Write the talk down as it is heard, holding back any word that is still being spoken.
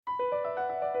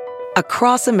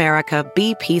Across America,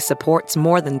 BP supports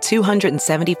more than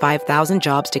 275,000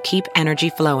 jobs to keep energy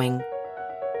flowing.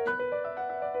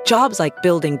 Jobs like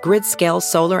building grid-scale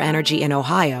solar energy in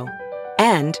Ohio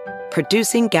and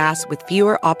producing gas with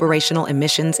fewer operational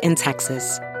emissions in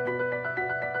Texas.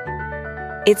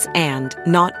 It's and,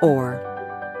 not or.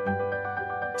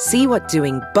 See what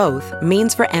doing both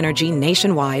means for energy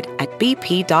nationwide at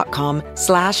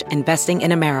bp.com/investing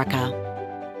in America.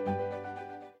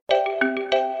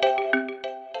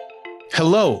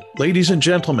 Hello, ladies and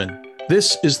gentlemen.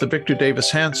 This is the Victor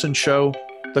Davis Hanson Show,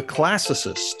 The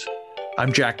Classicist.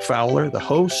 I'm Jack Fowler, the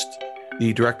host,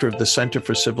 the director of the Center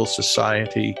for Civil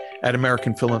Society at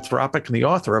American Philanthropic, and the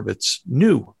author of its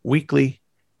new weekly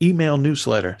email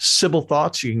newsletter, Civil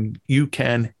Thoughts. You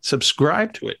can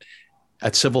subscribe to it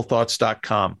at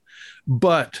civilthoughts.com.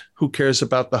 But who cares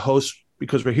about the host?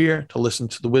 Because we're here to listen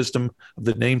to the wisdom of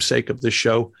the namesake of this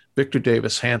show, Victor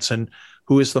Davis Hanson,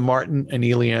 who is the Martin and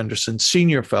Ely Anderson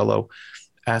Senior Fellow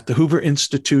at the Hoover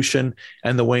Institution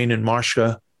and the Wayne and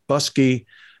Marcia Buskey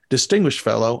Distinguished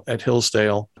Fellow at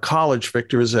Hillsdale College.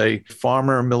 Victor is a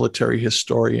former military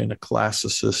historian, a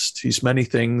classicist. He's many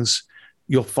things.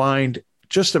 You'll find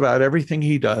just about everything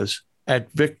he does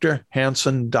at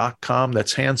victorhanson.com.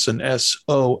 That's Hanson,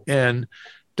 SON.com.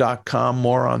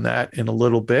 More on that in a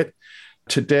little bit.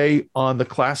 Today on The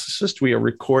Classicist, we are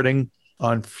recording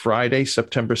on Friday,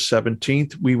 September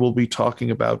 17th. We will be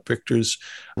talking about Victor's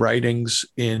writings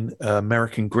in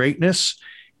American greatness.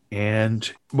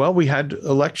 And, well, we had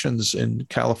elections in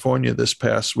California this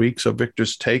past week, so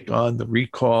Victor's take on the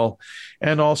recall,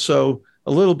 and also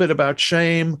a little bit about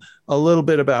shame, a little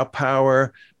bit about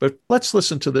power. But let's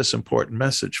listen to this important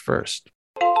message first.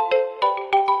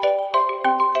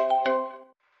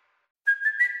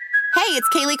 Hey, it's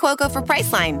Kaylee Cuoco for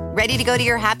Priceline. Ready to go to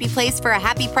your happy place for a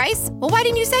happy price? Well, why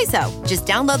didn't you say so? Just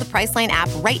download the Priceline app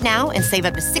right now and save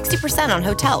up to 60% on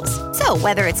hotels. So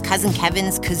whether it's Cousin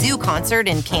Kevin's Kazoo Concert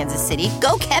in Kansas City,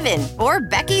 go Kevin, or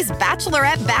Becky's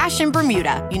Bachelorette Bash in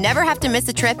Bermuda, you never have to miss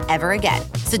a trip ever again.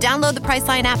 So download the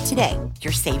Priceline app today.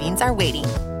 Your savings are waiting.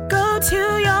 Go to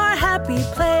your happy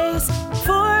place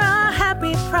for a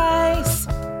happy price.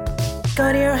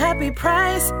 Go to your happy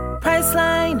price,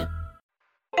 Priceline.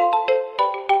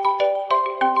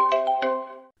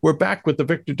 We're back with the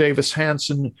Victor Davis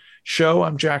Hanson Show.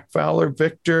 I'm Jack Fowler.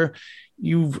 Victor,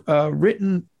 you've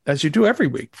written, as you do every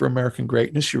week for American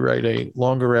Greatness, you write a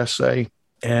longer essay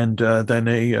and then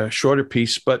a shorter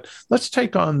piece. But let's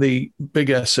take on the big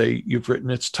essay you've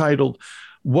written. It's titled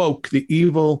Woke, the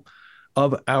Evil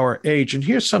of Our Age. And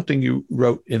here's something you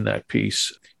wrote in that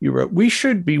piece. You wrote, we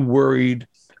should be worried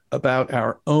about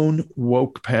our own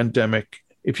woke pandemic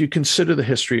if you consider the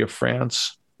history of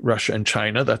France, Russia, and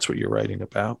China. That's what you're writing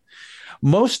about.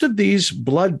 Most of these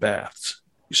bloodbaths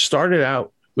started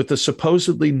out with the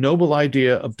supposedly noble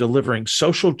idea of delivering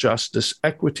social justice,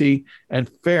 equity,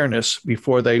 and fairness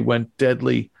before they went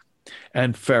deadly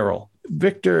and feral.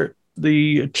 Victor,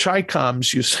 the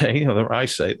Chi-Coms, you say, or I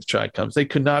say the Chi-Coms, they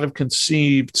could not have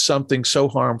conceived something so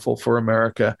harmful for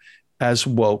America as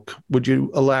woke. Would you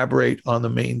elaborate on the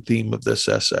main theme of this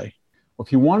essay? Well,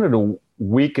 if you wanted to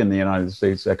weaken the United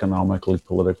States economically,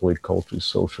 politically, culturally,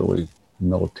 socially,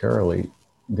 militarily,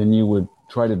 then you would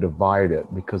try to divide it,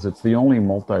 because it's the only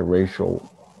multiracial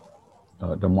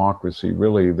democracy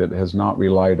really that has not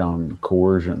relied on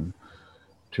coercion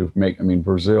to make. I mean,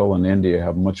 Brazil and India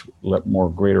have much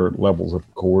more greater levels of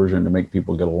coercion to make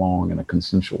people get along in a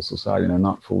consensual society, and they're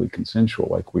not fully consensual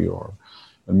like we are.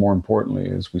 And more importantly,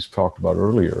 as we talked about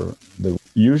earlier, the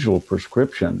usual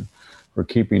prescription for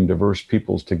keeping diverse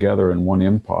peoples together in one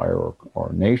empire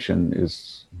or nation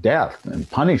is death and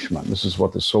punishment. This is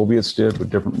what the Soviets did with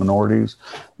different minorities.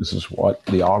 This is what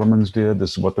the Ottomans did.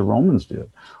 This is what the Romans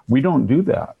did. We don't do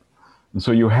that. And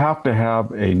so you have to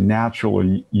have a natural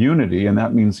unity, and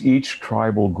that means each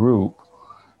tribal group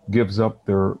gives up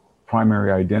their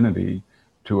primary identity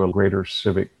to a greater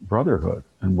civic brotherhood.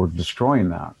 And we're destroying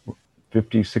that.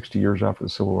 50, 60 years after the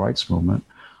Civil Rights Movement,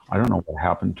 I don't know what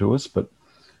happened to us, but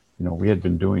we had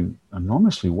been doing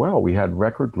enormously well. We had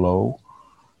record low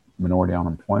minority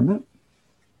unemployment.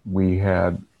 We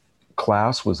had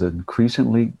class was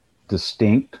increasingly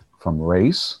distinct from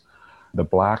race. The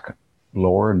black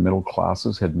lower and middle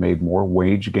classes had made more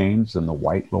wage gains than the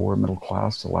white lower middle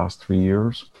class the last 3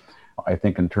 years. I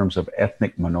think in terms of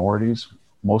ethnic minorities,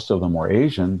 most of them were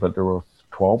Asian, but there were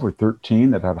 12 or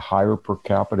 13 that had higher per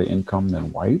capita income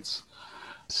than whites.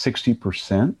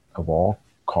 60% of all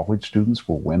college students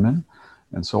were women.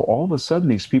 And so all of a sudden,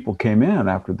 these people came in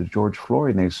after the George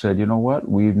Floyd, and they said, you know what?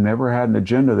 We've never had an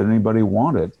agenda that anybody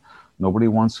wanted. Nobody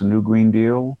wants a new Green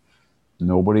Deal.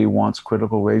 Nobody wants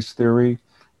critical race theory.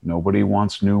 Nobody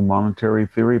wants new monetary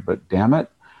theory, but damn it,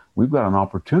 we've got an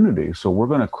opportunity. So we're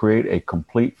going to create a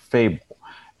complete fable.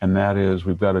 And that is,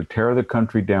 we've got to tear the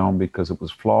country down because it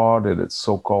was flawed at its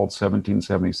so-called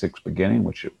 1776 beginning,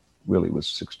 which it really was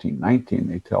 1619,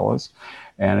 they tell us.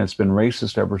 And it's been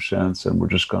racist ever since, and we're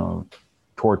just going to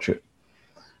torch it.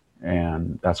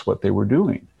 And that's what they were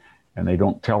doing. And they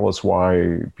don't tell us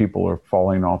why people are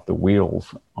falling off the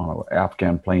wheels on an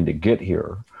Afghan plane to get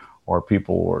here, or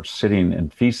people are sitting in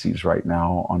feces right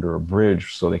now under a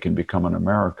bridge so they can become an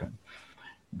American,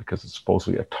 because it's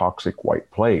supposedly a toxic white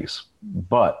place.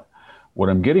 But what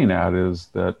I'm getting at is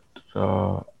that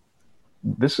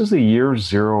this is the year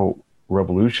zero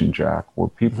revolution, Jack, where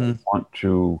people want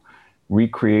to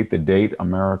recreate the date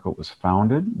America was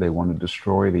founded. They want to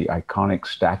destroy the iconic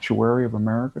statuary of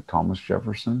America, Thomas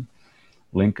Jefferson,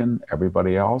 Lincoln,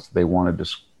 everybody else. They want to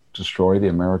destroy the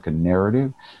American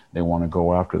narrative. They want to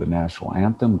go after the national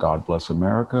anthem, God Bless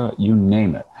America, you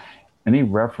name it. Any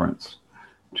reference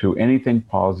to anything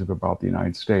positive about the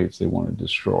United States, they want to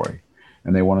destroy.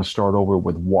 And they want to start over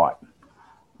with what?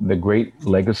 The great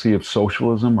legacy of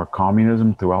socialism or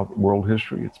communism throughout world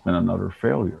history. It's been another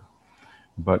failure.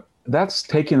 But that's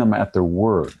taking them at their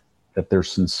word, that they're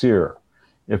sincere.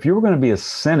 If you were going to be a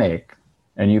cynic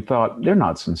and you thought they're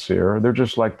not sincere, they're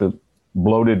just like the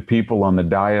bloated people on the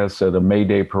dais at a May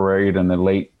Day parade in the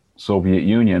late Soviet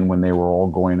Union when they were all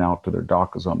going out to their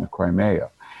dakas on the Crimea.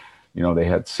 You know, they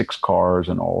had 6 cars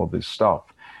and all of this stuff.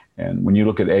 And when you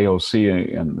look at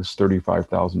AOC and this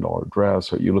 $35,000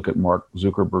 dress, or you look at Mark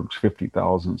Zuckerberg's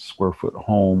 50,000 square foot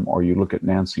home, or you look at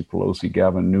Nancy Pelosi,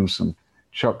 Gavin Newsom,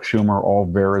 Chuck Schumer, all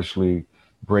variously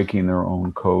breaking their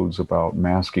own codes about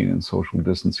masking and social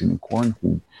distancing and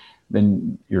quarantine,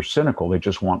 then you're cynical. They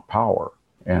just want power.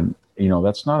 And, you know,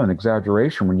 that's not an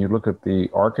exaggeration. When you look at the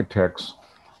architects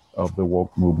of the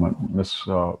woke movement, Miss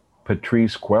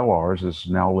Patrice Cuellar is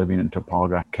now living in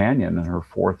Topanga Canyon in her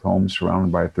 4th home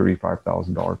surrounded by a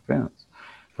 $35,000 fence.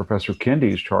 Professor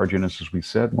Kendi is charging us, as we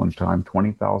said one time,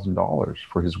 $20,000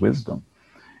 for his wisdom.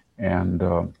 And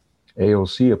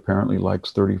AOC apparently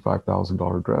likes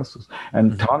 $35,000 dresses.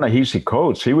 And Ta-Nehisi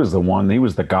Coates, he was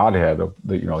the godhead of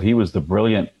the, you know, he was the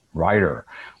brilliant writer.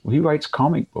 Well, he writes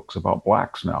comic books about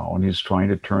blacks now, and he's trying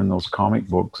to turn those comic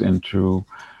books into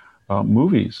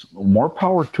movies. More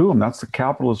power to them. That's the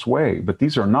capitalist way. But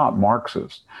these are not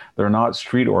Marxists. They're not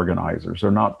street organizers.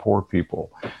 They're not poor people.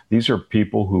 These are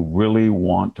people who really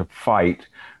want to fight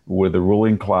with the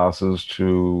ruling classes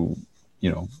to,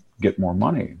 you know, get more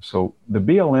money. So the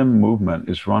BLM movement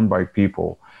is run by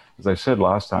people, as I said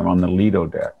last time, on the Lido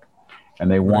deck,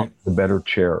 and they want the better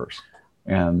chairs.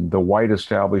 And the white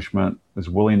establishment is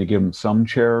willing to give them some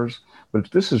chairs, but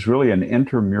this is really an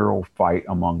intramural fight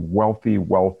among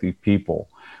wealthy people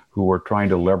who are trying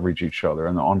to leverage each other.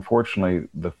 And unfortunately,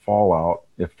 the fallout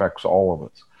affects all of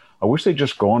us. I wish they'd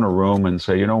just go in a room and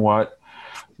say, you know what?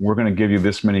 We're going to give you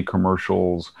this many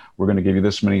commercials. We're going to give you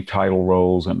this many title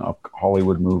roles in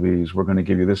Hollywood movies. We're going to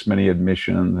give you this many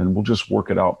admissions, and we'll just work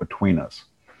it out between us.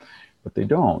 But they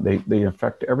don't. They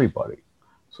affect everybody.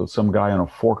 So some guy on a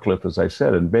forklift, as I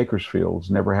said, in Bakersfield,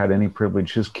 has never had any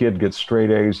privilege. His kid gets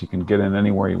straight A's. He can get in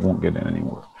anywhere. He won't get in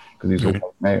anywhere because he's a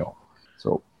white male.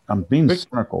 So I'm being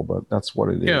cynical, but that's what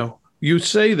it is. Yeah, you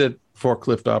say that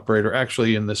forklift operator.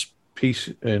 Actually, in this piece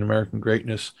in American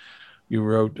Greatness, you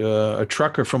wrote, a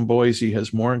trucker from Boise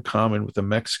has more in common with a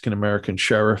Mexican-American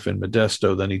sheriff in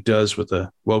Modesto than he does with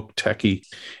a woke techie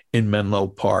in Menlo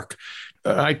Park.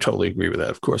 I totally agree with that,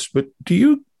 of course. But do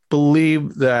you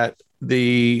believe that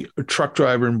the truck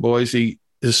driver in Boise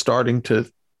is starting to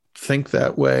think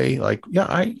that way? Like, yeah,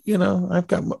 I've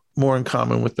got more in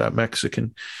common with that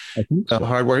Mexican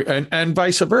hard work, and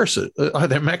vice versa. Are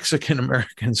there Mexican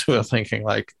Americans who are thinking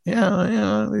like,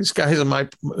 these guys are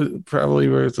probably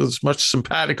there's much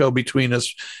simpatico between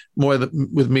us more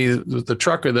with me with the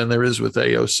trucker than there is with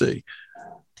AOC?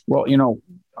 Well,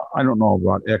 I don't know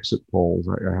about exit polls.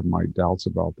 I have my doubts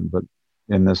about them, but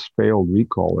in this failed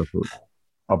recall effort,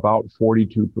 about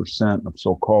 42% of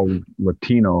so-called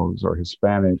Latinos or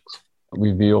Hispanics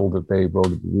revealed that they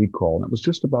voted to recall. And it was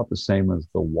just about the same as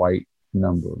the white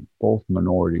number, both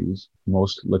minorities.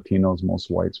 Most Latinos, most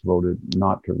whites voted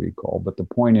not to recall. But the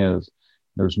point is,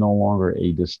 there's no longer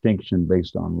a distinction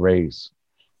based on race,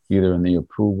 either in the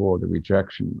approval or the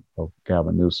rejection of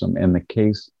Gavin Newsom. In the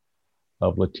case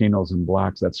of Latinos and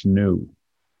blacks, that's new,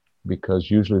 because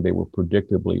usually they were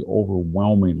predictably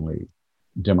overwhelmingly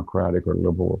Democratic or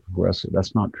liberal or progressive.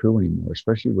 That's not true anymore,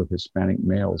 especially with Hispanic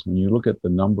males. When you look at the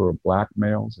number of black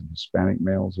males and Hispanic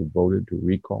males who voted to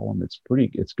recall them,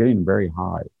 it's getting very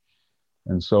high.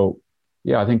 And so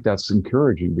Yeah, I think that's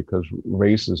encouraging because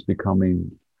race is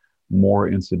becoming more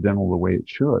incidental the way it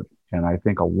should. And I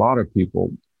think a lot of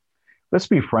people, let's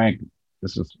be frank,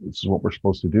 this is what we're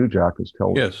supposed to do, Jack, is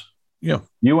tell Yes. Yeah.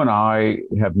 you and I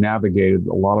have navigated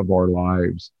a lot of our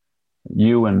lives,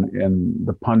 you and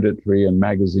the punditry and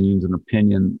magazines and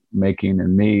opinion making,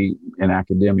 and me in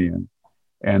academia.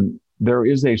 And there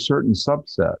is a certain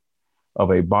subset of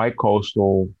a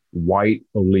bicoastal white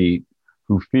elite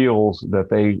who feels that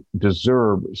they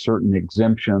deserve certain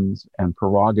exemptions and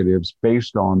prerogatives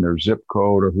based on their zip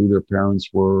code or who their parents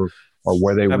were or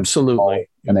where they went to school. Absolutely.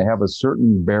 And they have a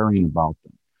certain bearing about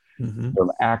them, Mm-hmm. their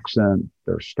accent,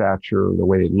 their stature, the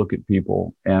way they look at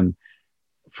people. And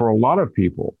for a lot of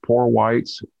people, poor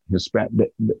whites,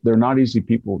 Hispanic, they're not easy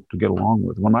people to get along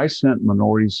with. When I sent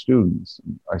minority students,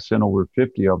 I sent over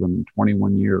 50 of them in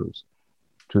 21 years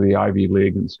to the Ivy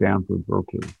League in Stanford,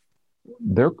 Berkeley.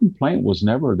 Their complaint was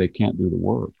never they can't do the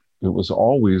work. It was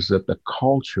always that the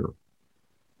culture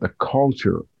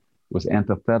was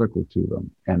antithetical to them,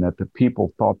 and that the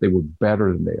people thought they were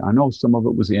better than they. I know some of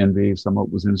it was envy, some of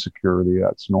it was insecurity.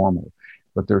 That's normal.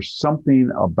 But there's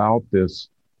something about this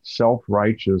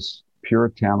self-righteous,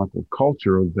 puritanical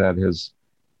culture that has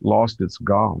lost its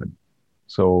God.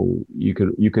 So you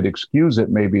could excuse it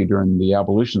maybe during the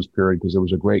abolitionist period because there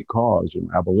was a great cause,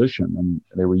 abolition, and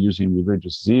they were using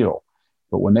religious zeal.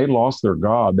 But when they lost their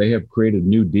God, they have created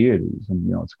new deities, and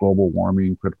it's global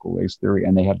warming, critical race theory,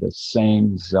 and they have the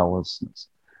same zealousness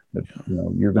that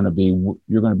you're going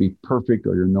to be perfect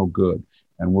or you're no good,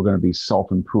 and we're going to be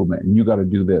self-improvement, and you got to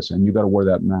do this, and you got to wear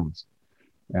that mask,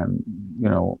 and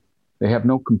they have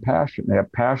no compassion. They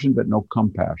have passion but no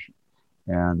compassion,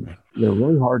 and they're a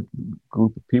really hard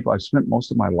group of people. I spent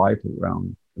most of my life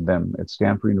around them at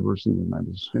Stanford University when I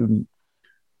was a student,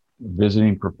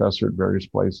 visiting professor at various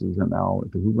places, and now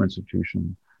at the Hoover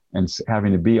Institution, and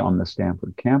having to be on the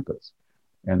Stanford campus.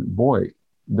 And boy,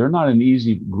 they're not an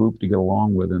easy group to get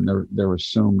along with, and they're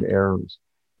assumed errors.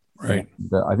 Right.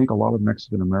 And I think a lot of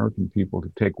Mexican American people,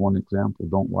 to take one example,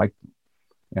 don't like them,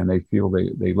 and they feel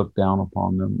they look down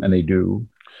upon them, and they do,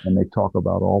 and they talk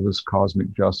about all this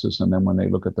cosmic justice, and then when they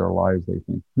look at their lives, they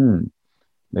think,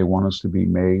 they want us to be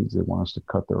maids, they want us to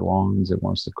cut their lawns, they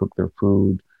want us to cook their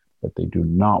food, but they do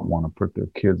not want to put their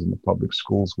kids in the public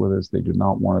schools with us. They do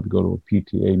not want to go to a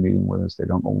PTA meeting with us. They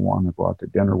don't want to go out to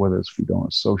dinner with us. We don't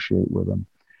associate with them.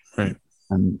 Right.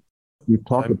 And we've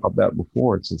talked about that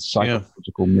before. It's a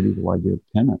psychological medieval idea of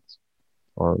penance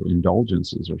or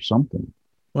indulgences or something.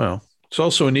 Well, it's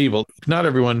also an evil. Not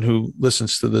everyone who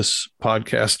listens to this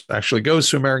podcast actually goes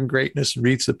to American Greatness and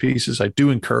reads the pieces. I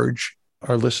do encourage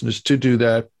our listeners to do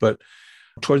that, but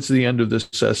towards the end of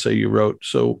this essay you wrote,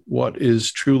 so what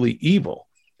is truly evil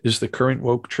is the current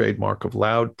woke trademark of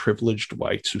loud, privileged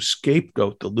whites who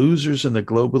scapegoat the losers in the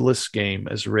globalist game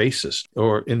as racist,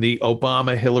 or in the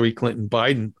Obama, Hillary Clinton,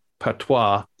 Biden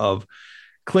patois of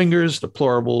clingers,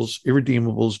 deplorables,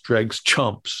 irredeemables, dregs,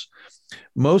 chumps,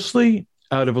 mostly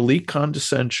out of elite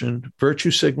condescension,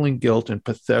 virtue signaling guilt, and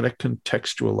pathetic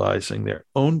contextualizing their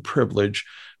own privilege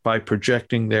by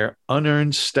projecting their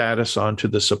unearned status onto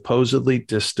the supposedly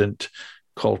distant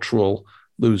cultural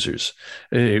losers.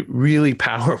 A really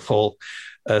powerful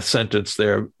sentence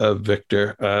there,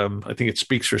 Victor. I think it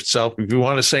speaks for itself. If you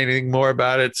want to say anything more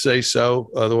about it, say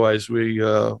so. Otherwise, we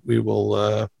will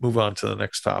move on to the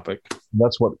next topic.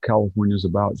 That's what California is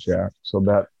about, Jack. So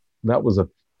that was a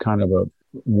kind of a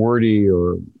wordy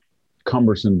or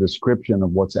cumbersome description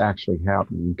of what's actually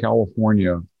happening in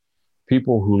California.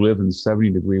 People who live in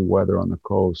 70-degree weather on the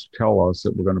coast tell us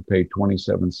that we're going to pay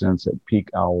 27 cents at peak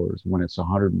hours when it's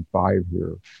 105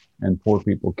 here, and poor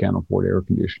people can't afford air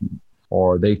conditioning.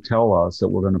 Or they tell us that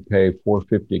we're going to pay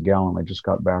 $4.50 a gallon. I just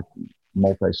got back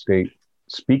multi-state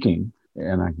speaking,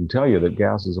 and I can tell you that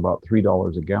gas is about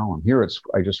 $3 a gallon. Here,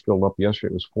 I just filled up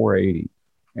yesterday, it was $4.80.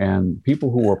 And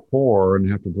people who are poor and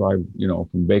have to drive,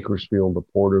 from Bakersfield to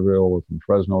Porterville or from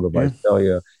Fresno to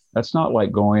Visalia, that's not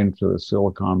like going to the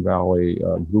Silicon Valley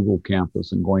Google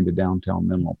campus and going to downtown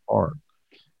Menlo Park.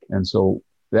 And so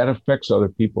that affects other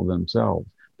people themselves.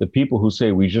 The people who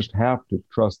say we just have to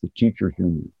trust the teachers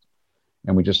union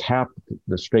and we just have to,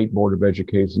 the State Board of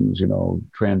Education's,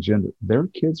 transgender, their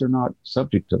kids are not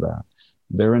subject to that.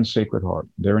 They're in Sacred Heart.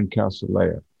 They're in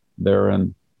Casalea. They're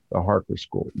in the Harker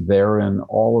School. They're in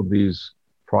all of these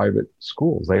private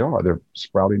schools. They're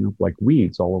sprouting up like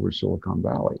weeds all over Silicon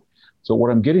Valley. So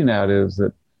what I'm getting at is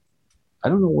that I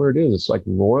don't know where it is. It's like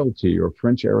royalty or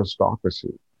French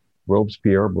aristocracy,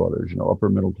 Robespierre brothers, upper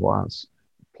middle class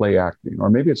play acting. Or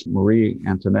maybe it's Marie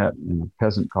Antoinette in a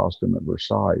peasant costume at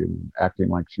Versailles, acting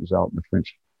like she's out in the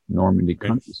French Normandy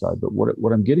countryside. But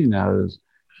what I'm getting at is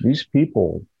These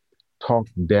people talk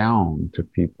down to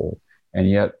people. And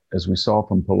yet, as we saw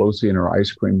from Pelosi in her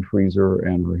ice cream freezer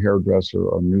and her hairdresser,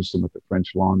 or Newsom at the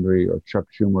French Laundry, or Chuck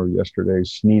Schumer yesterday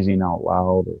sneezing out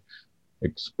loud or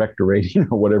expectorating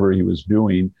or whatever he was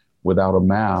doing without a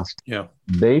mask,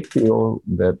 they feel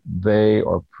that they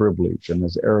are privileged. And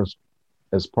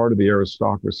as part of the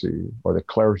aristocracy or the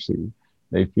clergy,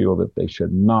 they feel that they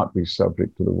should not be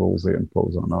subject to the rules they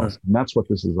impose on us. And that's what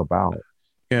this is about.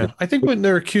 Yeah, I think when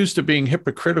they're accused of being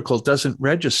hypocritical, it doesn't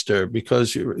register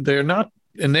because they're not,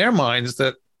 in their minds,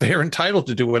 that they're entitled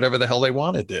to do whatever the hell they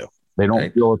want to do. They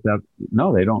don't feel that.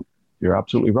 No, they don't. You're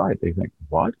absolutely right. They think,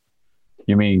 what?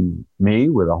 You mean me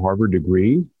with a Harvard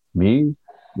degree? Me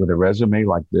with a resume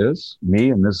like this? Me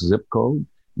in this zip code?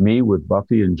 Me with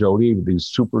Buffy and Jody, these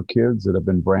super kids that have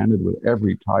been branded with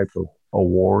every type of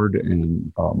award.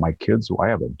 And my kids, I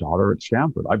have a daughter at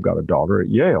Stanford. I've got a daughter at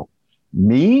Yale.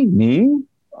 Me?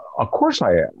 Of course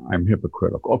I'm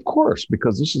hypocritical. Of course,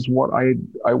 because this is what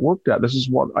I worked at. This is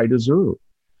what I deserve.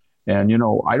 And,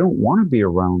 I don't want to be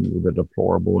around with a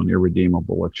deplorable and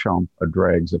irredeemable, a chump, a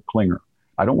dregs, a clinger.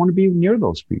 I don't want to be near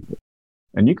those people.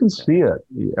 And you can see it.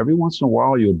 Every once in a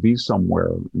while, you'll be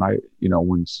somewhere. And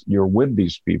when you're with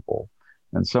these people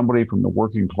and somebody from the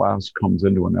working class comes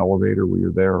into an elevator where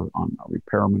you're there on a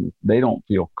repairman, they don't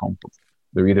feel comfortable.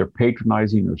 They're either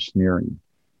patronizing or sneering.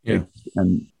 Yeah.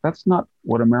 And that's not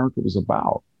what America was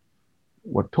about.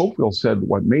 What Tocqueville said,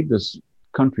 what made this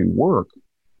country work,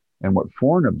 and what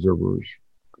foreign observers,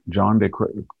 John de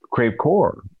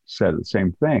Crèvecoeur said the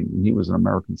same thing, and he was an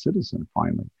American citizen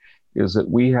finally, is that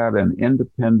we had an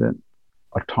independent,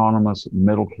 autonomous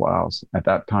middle class, at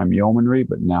that time yeomanry,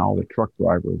 but now the truck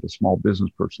driver, the small business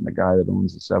person, the guy that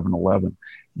owns the 7-Eleven.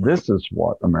 This is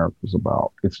what America's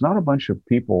about. It's not a bunch of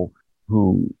people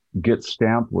who get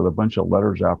stamped with a bunch of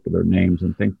letters after their names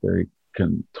and think they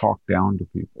can talk down to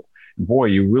people. And boy,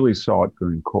 you really saw it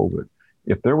during COVID.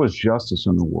 If there was justice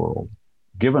in the world,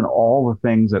 given all the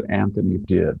things that Anthony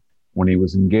did when he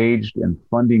was engaged in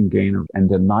funding gainers and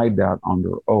denied that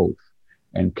under oath,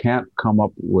 and can't come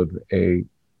up with a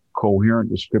coherent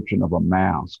description of a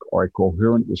mask or a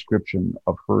coherent description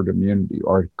of herd immunity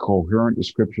or a coherent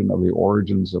description of the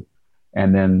origins of,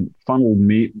 and then funneled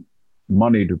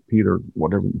money to Peter,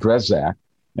 whatever, Drzak,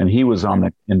 and he was on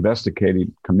the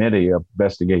investigating committee of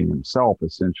investigating himself,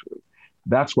 essentially.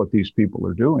 That's what these people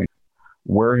are doing.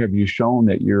 Where have you shown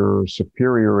that you're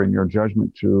superior in your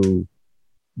judgment to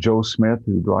Joe Smith,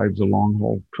 who drives a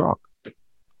long-haul truck?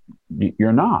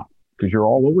 You're not, because you're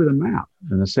all over the map.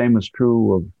 And the same is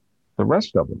true of the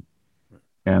rest of them.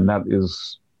 And that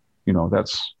is,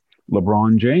 that's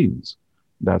LeBron James.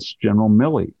 That's General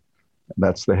Milley.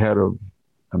 That's the head of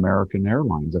American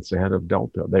Airlines. That's the head of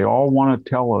Delta. They all want to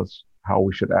tell us how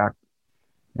we should act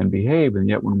and behave. And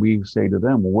yet when we say to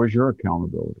them, well, where's your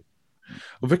accountability?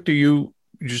 Well, Victor, you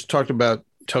just talked about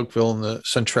Tocqueville and the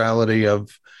centrality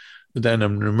of then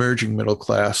an emerging middle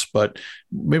class, but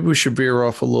maybe we should veer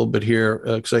off a little bit here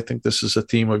because I think this is a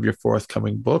theme of your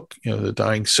forthcoming book, The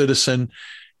Dying Citizen,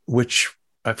 which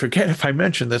I forget if I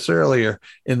mentioned this earlier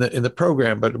in the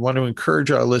program, but I want to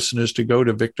encourage our listeners to go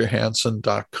to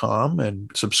victorhanson.com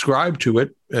and subscribe to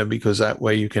it because that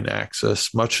way you can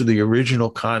access much of the original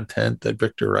content that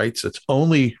Victor writes. It's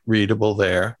only readable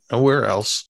there, nowhere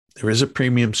else. There is a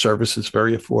premium service. It's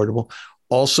very affordable.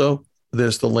 Also,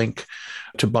 there's the link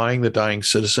to Buying the Dying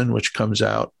Citizen, which comes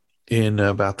out in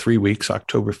about 3 weeks,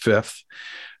 October 5th.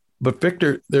 But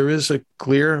Victor, there is a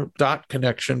clear dot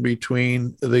connection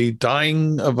between the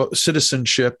dying of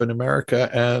citizenship in America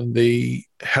and the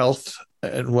health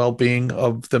and well-being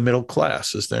of the middle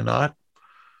class, is there not?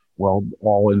 Well,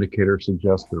 all indicators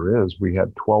suggest there is. We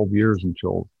had 12 years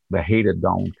until the hated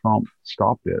Donald Trump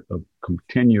stopped it, of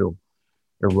continual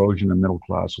erosion of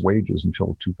middle-class wages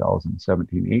until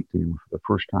 2017-18. For the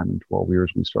first time in 12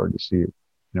 years, we started to see,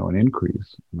 an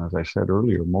increase. And as I said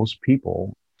earlier, most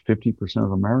people, 50%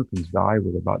 of Americans die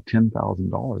with about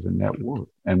 $10,000 in net worth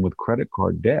and with credit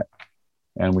card debt.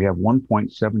 And we have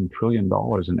 $1.7 trillion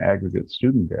in aggregate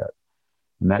student debt.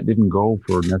 And that didn't go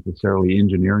for necessarily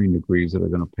engineering degrees that are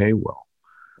going to pay well.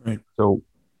 Right. So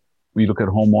we look at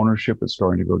home ownership, it's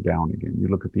starting to go down again. You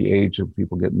look at the age of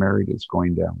people get married, it's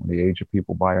going down. When the age of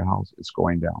people buy a house, it's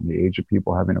going down. The age of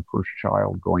people having a first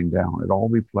child going down. It all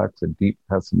reflects a deep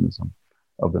pessimism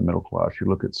of the middle class. You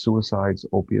look at suicides,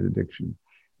 opiate addiction,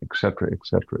 et cetera,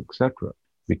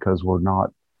 because we're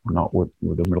not with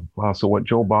the middle class. So what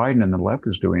Joe Biden and the left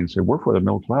is doing is say, we're for the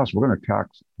middle class, we're going to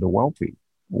tax the wealthy.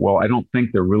 Well, I don't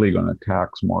think they're really going to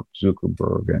tax Mark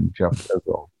Zuckerberg and Jeff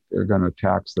Bezos. They're going to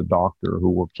tax the doctor who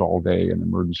works all day in the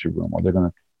emergency room, or they're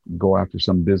going to go after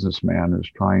some businessman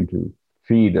who's trying to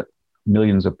feed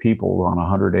millions of people on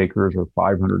 100 acres or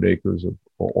 500 acres of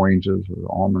oranges or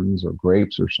almonds or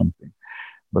grapes or something.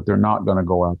 But they're not going to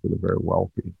go after the very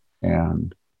wealthy.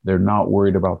 And they're not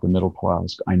worried about the middle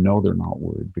class. I know they're not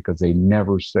worried because they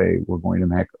never say we're going to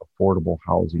make affordable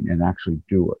housing and actually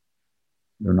do it.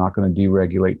 They're not going to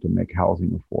deregulate to make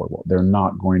housing affordable. They're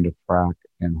not going to frack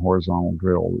and horizontal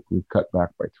drill. We've cut back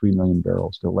by 3 million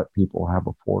barrels to let people have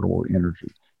affordable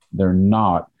energy. They're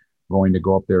not going to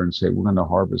go up there and say, we're going to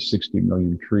harvest 60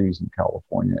 million trees in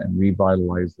California and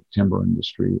revitalize the timber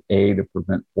industry, A, to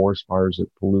prevent forest fires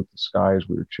that pollute the skies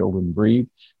where your children breathe,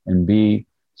 and B,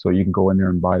 so you can go in there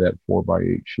and buy that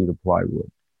 4x8 sheet of plywood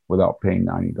without paying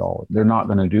 $90. They're not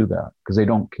going to do that because they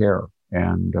don't care.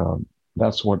 And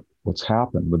that's what's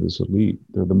happened with this elite.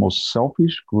 They're the most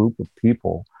selfish group of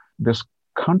people. This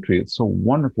country, it's so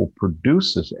wonderful,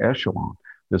 produced this echelon,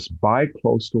 this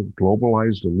bi-coastal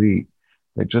globalized elite.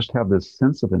 They just have this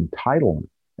sense of entitlement,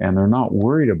 and they're not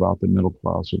worried about the middle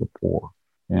class or the poor.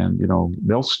 And,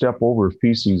 they'll step over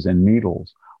feces and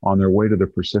needles on their way to the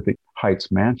Pacific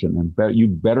Heights mansion. And you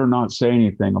better not say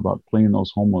anything about cleaning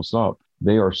those homeless up.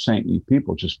 They are saintly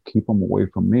people. Just keep them away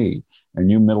from me. And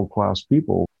you middle class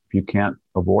people, if you can't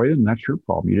avoid them, that's your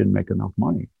problem. You didn't make enough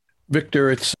money.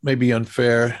 Victor, it's maybe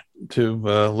unfair to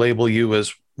label you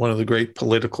as one of the great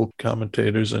political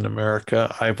commentators in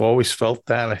America. I've always felt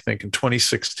that. I think in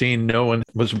 2016, no one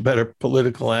was a better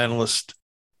political analyst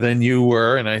than you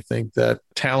were. And I think that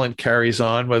talent carries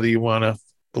on, whether you want to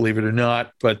believe it or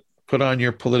not. But put on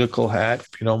your political hat,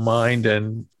 if you don't mind,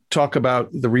 and talk about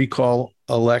the recall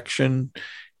election.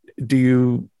 Do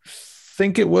you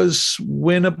think it was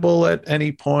winnable at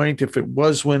any point? If it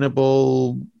was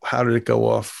winnable, how did it go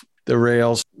off the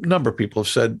rails? A number of people have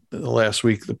said last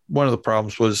week that one of the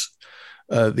problems was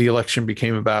the election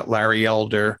became about Larry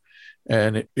Elder.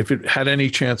 And if it had any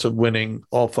chance of winning,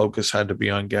 all focus had to be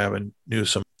on Gavin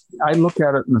Newsom. I look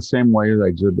at it in the same way as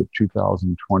I did the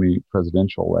 2020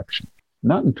 presidential election,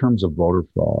 not in terms of voter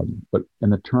fraud, but in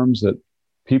the terms that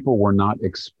people were not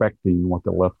expecting what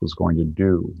the left was going to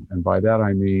do. And by that,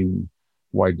 I mean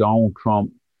why Donald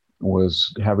Trump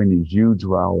was having these huge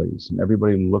rallies and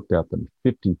everybody looked at them,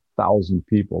 50,000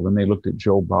 people. Then they looked at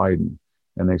Joe Biden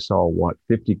and they saw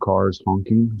 50 cars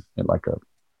honking at like a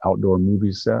outdoor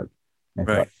movie set.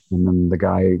 Right. And then the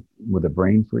guy with a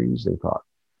brain freeze, they thought,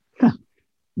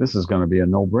 this is going to be a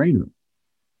no-brainer.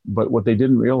 But what they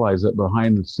didn't realize that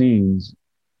behind the scenes,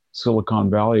 Silicon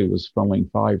Valley was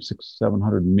funneling $500, $600,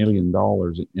 $700 million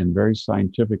in very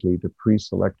scientifically to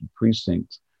pre-selected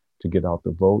precincts to get out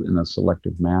the vote in a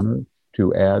selective manner,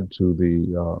 to add to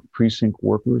the precinct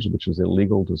workers, which is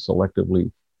illegal to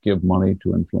selectively give money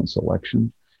to influence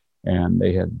elections. And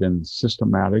they had been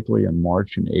systematically in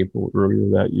March and April earlier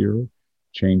that year,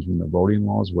 changing the voting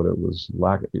laws, whether it was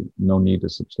no need to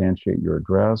substantiate your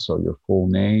address or your full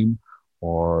name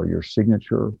or your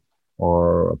signature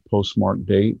or a postmark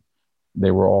date.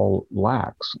 They were all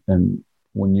lax. And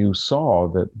when you saw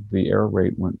that the error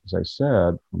rate went, as I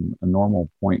said, from a normal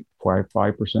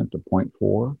 0.55% to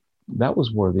 0.4%, that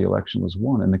was where the election was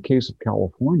won. In the case of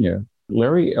California,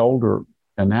 Larry Elder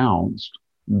announced,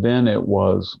 then it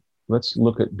was, let's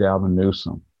look at Gavin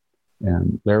Newsom.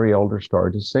 And Larry Elder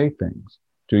started to say things.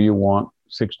 Do you want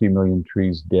 60 million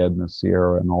trees dead in the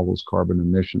Sierra and all those carbon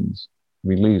emissions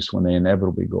released when they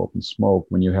inevitably go up in smoke,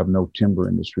 when you have no timber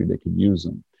industry that could use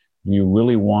them? Do you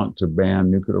really want to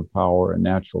ban nuclear power and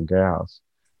natural gas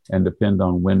and depend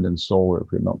on wind and solar if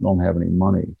you don't have any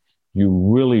money? You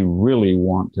really, really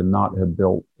want to not have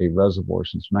built a reservoir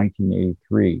since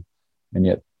 1983, and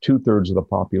yet 2/3 of the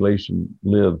population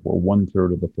live where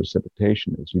 1/3 of the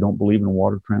precipitation is. You don't believe in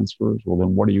water transfers? Well,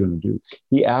 then what are you going to do?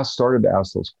 He started to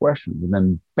ask those questions, and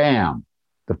then bam,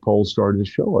 the polls started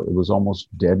to show it. It was almost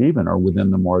dead even or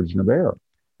within the margin of error.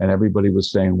 And everybody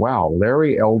was saying, wow,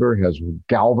 Larry Elder has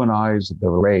galvanized the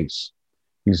race.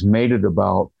 He's made it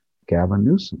about Gavin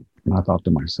Newsom. And I thought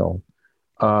to myself,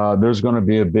 there's going to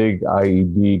be a big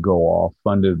IED go off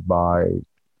funded by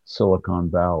Silicon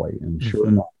Valley. And sure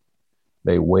enough,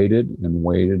 they waited,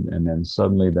 and then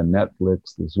suddenly the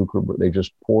Netflix, the Zuckerberg, they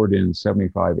just poured in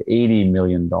 $75-80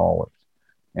 million.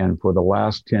 And for the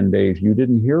last 10 days, you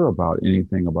didn't hear about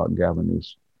anything about Gavin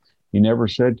Newsom. He never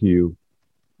said to you,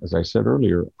 as I said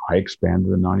earlier, I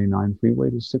expanded the 99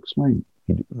 freeway to 6 lane.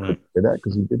 He did that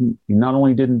because he not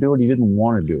only didn't do it, he didn't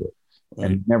want to do it. Right.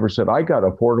 And he never said, I got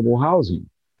affordable housing.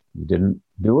 He didn't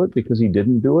do it because he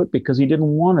didn't do it because he didn't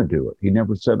want to do it. He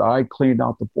never said, I cleaned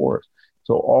out the forest.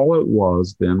 So all it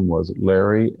was then was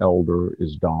Larry Elder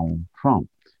is Donald Trump.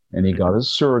 And he got his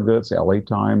surrogates, LA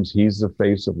Times. He's the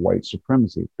face of white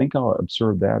supremacy. Think how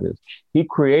absurd that is. He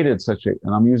created such a,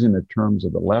 and I'm using the terms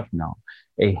of the left now,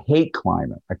 a hate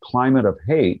climate, a climate of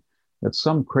hate that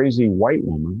some crazy white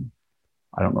woman,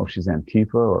 I don't know if she's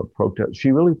Antifa or protest,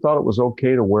 she really thought it was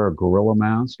okay to wear a gorilla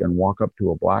mask and walk up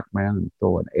to a black man and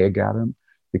throw an egg at him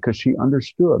because she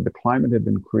understood the climate had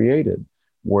been created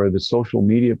where the social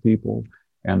media people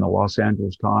and the Los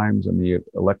Angeles Times and the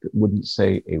elected wouldn't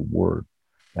say a word.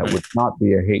 That would not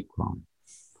be a hate crime.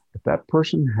 If that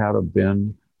person had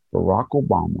been Barack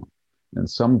Obama and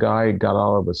some guy got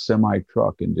out of a semi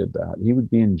truck and did that, he would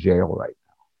be in jail right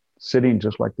now, sitting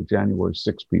just like the January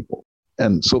 6 people.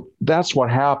 And so that's what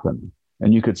happened.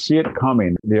 And you could see it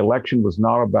coming. The election was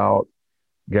not about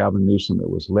Gavin Newsom. It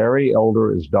was Larry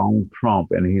Elder is Donald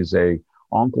Trump, and he's a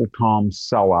Uncle Tom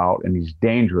sellout, and he's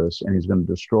dangerous, and he's going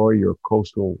to destroy your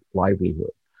coastal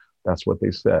livelihood. That's what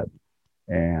they said.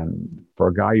 And for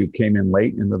a guy who came in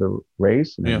late into the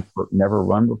race and had never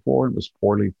run before and was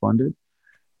poorly funded,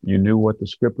 you knew what the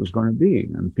script was going to be.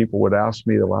 And people would ask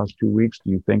me the last 2 weeks,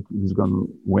 do you think he's going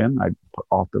to win?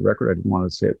 Off the record, I didn't want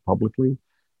to say it publicly,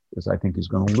 because I think he's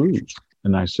going to lose.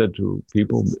 And I said to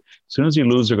people, as soon as he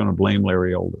loses, they're going to blame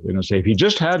Larry Elder. They're going to say, if he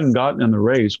just hadn't gotten in the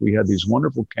race, we had these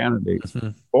wonderful candidates,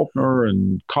 Faulkner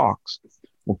and Cox.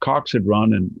 Well, Cox had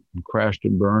run and crashed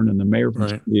and burned, and the mayor,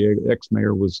 the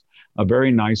ex-mayor, was a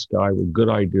very nice guy with good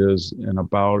ideas and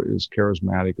about as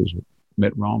charismatic as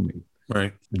Mitt Romney.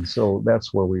 Right. And so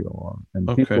that's where we are.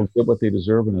 And people get what they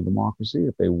deserve in a democracy.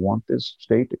 If they want this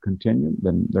state to continue,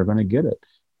 then they're going to get it.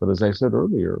 But as I said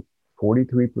earlier,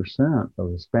 43% of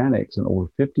Hispanics and over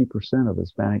 50% of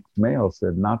Hispanic males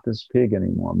said, not this pig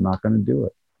anymore. I'm not going to do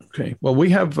it. Okay. Well,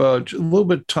 we have a little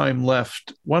bit of time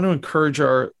left. Want to encourage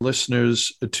our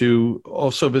listeners to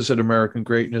also visit American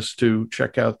Greatness to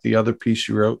check out the other piece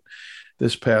you wrote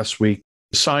this past week.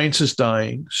 Science is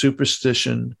dying.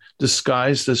 Superstition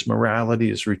disguised as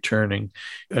morality is returning.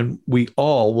 And we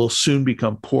all will soon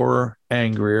become poorer,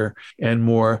 angrier, and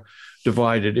more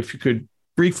divided. If you could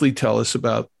briefly tell us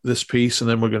about this piece, and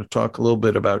then we're going to talk a little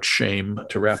bit about shame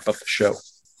to wrap up the show.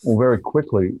 Well, very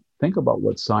quickly, think about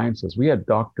what science is. We had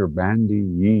Dr. Bandy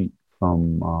Yi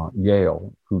from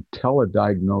Yale who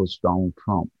telediagnosed Donald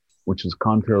Trump, which is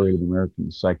contrary to the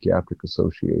American Psychiatric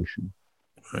Association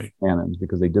canons,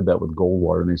 because they did that with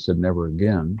Goldwater and they said never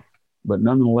again. But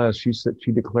nonetheless, she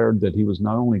declared that he was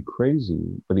not only crazy,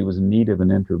 but he was in need of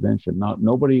an intervention.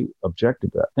 Nobody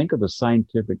objected to that. Think of the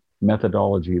scientific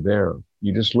methodology there.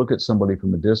 You just look at somebody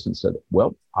from a distance and said,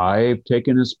 well, I've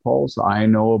taken his pulse. I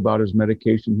know about his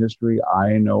medication history.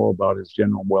 I know about his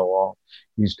general well-off.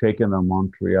 He's taken a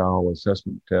Montreal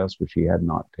assessment test, which he had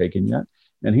not taken yet.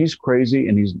 And he's crazy.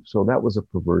 So that was a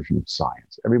perversion of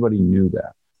science. Everybody knew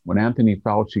that. When Anthony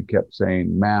Fauci kept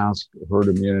saying mask, herd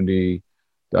immunity,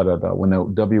 when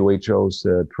the WHO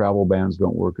said travel bans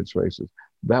don't work, it's racist,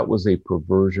 that was a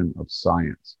perversion of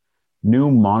science.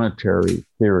 New monetary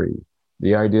theory,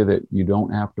 the idea that you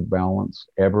don't have to balance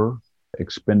ever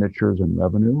expenditures and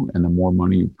revenue, and the more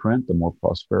money you print, the more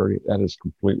prosperity, that is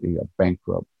completely a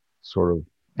bankrupt sort of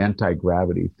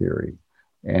anti-gravity theory.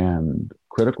 And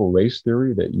critical race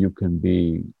theory, that you can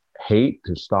be hate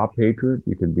to stop hatred,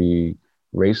 you can be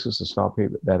racist to stop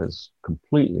hatred, that is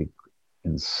completely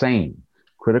insane.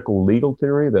 Critical legal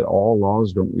theory, that all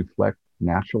laws don't reflect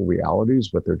natural realities,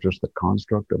 but they're just the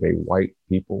construct of a white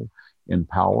people in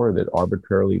power that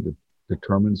arbitrarily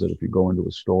determines that if you go into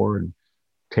a store and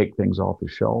take things off the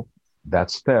shelf,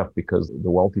 that's theft because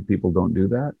the wealthy people don't do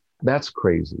that. That's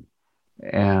crazy.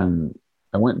 And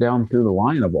I went down through the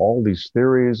line of all these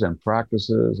theories and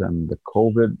practices and the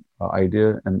COVID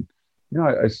idea. And,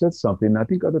 I said something, I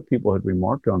think other people had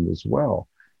remarked on this well.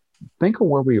 Think of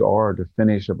where we are to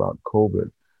finish about COVID.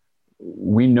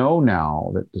 We know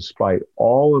now that despite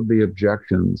all of the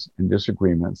objections and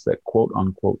disagreements that quote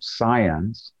unquote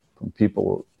science from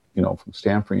people, from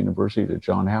Stanford University to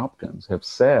Johns Hopkins have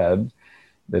said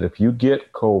that if you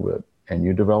get COVID and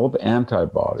you develop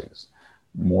antibodies,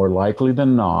 more likely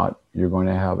than not, you're going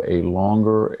to have a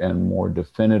longer and more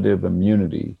definitive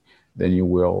immunity than you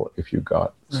will if you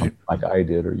got something like I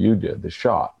did or you did, the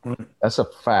shot. That's a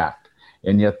fact.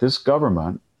 And yet this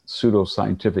government,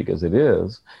 pseudoscientific as it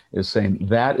is saying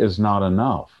that is not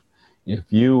enough. If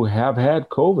you have had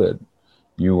COVID,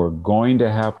 you are going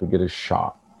to have to get a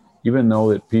shot, even though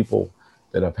that people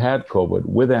that have had COVID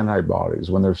with antibodies,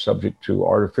 when they're subject to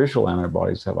artificial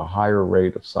antibodies, have a higher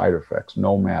rate of side effects,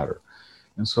 no matter.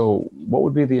 And so what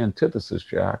would be the antithesis,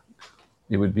 Jack?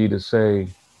 It would be to say,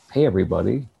 hey,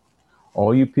 everybody,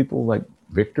 all you people like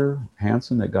Victor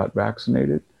Hansen that got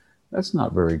vaccinated, That's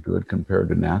not very good compared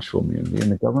to natural immunity.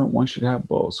 And the government wants you to have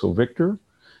both. So, Victor,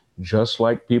 just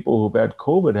like people who've had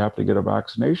COVID have to get a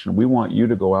vaccination, we want you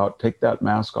to go out, take that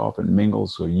mask off, and mingle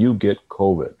so you get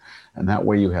COVID. And that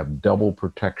way you have double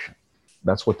protection.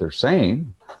 That's what they're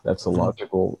saying. That's the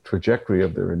logical trajectory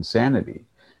of their insanity.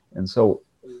 And so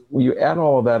you add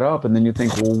all of that up, and then you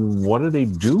think, well, what are they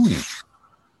doing?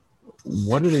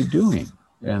 What are they doing?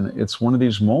 And it's one of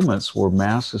these moments where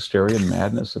mass hysteria and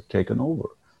madness have taken over.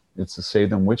 It's the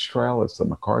Salem witch trial. It's the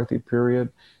McCarthy period.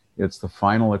 It's the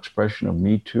final expression of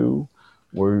Me Too,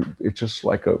 where it's just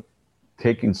like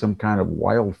taking some kind of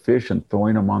wild fish and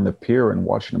throwing them on the pier and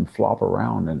watching them flop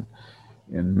around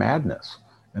in madness.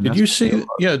 And did you see?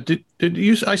 Yeah, did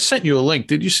you? I sent you a link.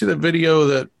 Did you see the video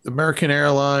that American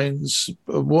Airlines,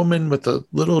 a woman with a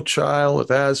little child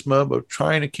with asthma, but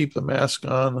trying to keep the mask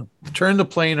on, turned the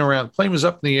plane around. The plane was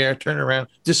up in the air, turned around,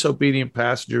 disobedient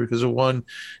passenger because of one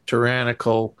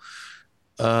tyrannical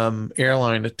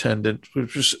airline attendant,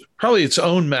 which was probably its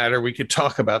own matter. We could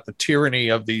talk about the tyranny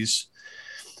of these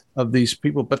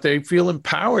people, but they feel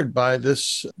empowered by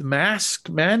this. Mask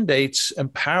mandates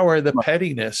empower the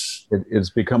pettiness. It's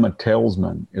become a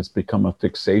talisman. It's become a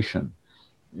fixation.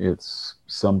 It's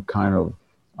some kind of,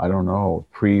 I don't know,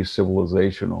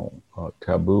 pre-civilizational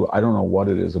taboo. I don't know what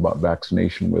it is about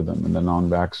vaccination with them and the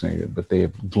non-vaccinated, but they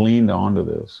have gleaned onto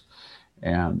this.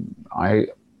 And I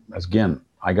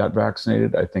got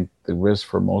vaccinated. I think the risk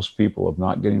for most people of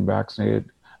not getting vaccinated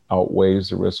outweighs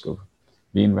the risk of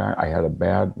being vaccinated. I had a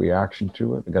bad reaction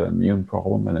to it. I got an immune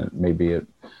problem, and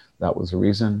that was the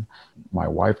reason. My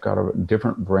wife got a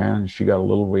different brand. She got a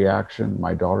little reaction.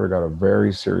 My daughter got a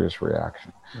very serious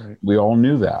reaction. Right. We all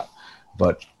knew that,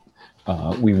 but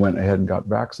we went ahead and got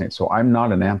vaccinated. So I'm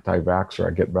not an anti-vaxxer. I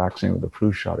get vaccinated with a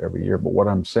flu shot every year. But what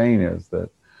I'm saying is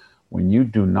that when you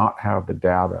do not have the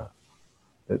data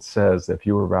that says if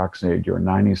you were vaccinated, you're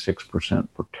 96%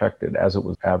 protected as it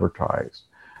was advertised,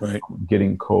 right,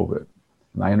 getting COVID.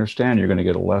 And I understand you're going to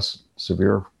get a less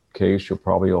severe case.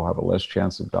 You'll have a less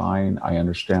chance of dying. I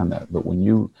understand that. But when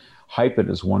you hype it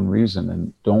as one reason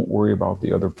and don't worry about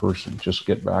the other person, just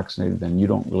get vaccinated, then you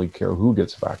don't really care who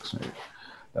gets vaccinated.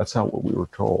 That's what we were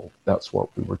told. That's what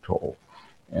we were told.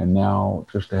 And now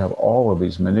just to have all of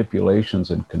these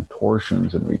manipulations and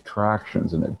contortions and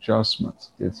retractions and adjustments,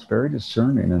 it's very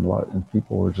discerning. And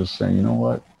people are just saying, you know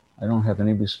what? I don't have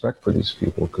any respect for these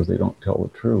people because they don't tell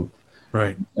the truth.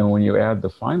 Right. And when you add the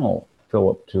final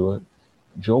fill-up to it,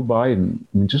 Joe Biden,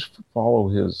 just follow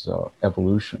his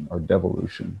evolution or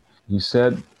devolution. He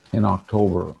said in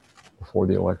October before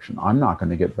the election, I'm not going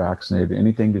to get vaccinated,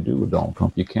 anything to do with Donald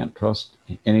Trump. You can't trust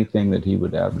anything that he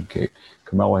would advocate.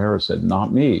 Kamala Harris said,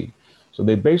 not me. So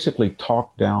they basically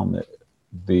talked down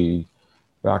the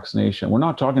vaccination. We're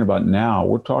not talking about now.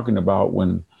 We're talking about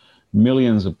when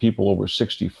millions of people over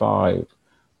 65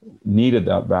 needed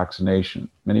that vaccination,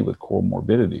 many with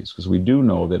comorbidities, because we do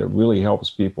know that it really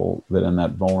helps people that in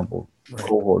that vulnerable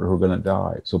cohort who are going to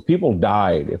die. So people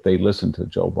died if they listened to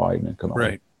Joe Biden and Kamala.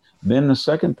 Right. Then the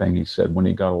second thing he said when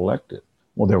he got elected,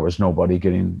 well, there was nobody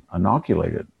getting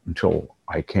inoculated until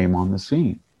I came on the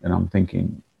scene. And I'm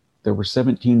thinking, there were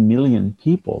 17 million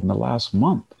people in the last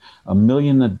month, 1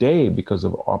 million a day because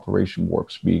of Operation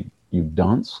Warp Speed. You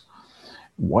dunce.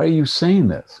 Why are you saying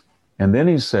this? And then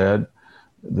he said,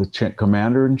 the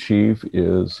commander-in-chief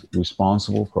is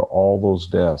responsible for all those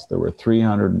deaths. There were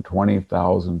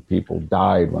 320,000 people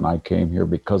died when I came here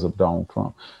because of Donald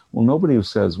Trump. Well, nobody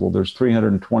says, well, there's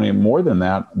 320 more than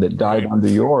that died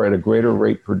under at a greater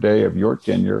rate per day of your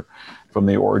tenure from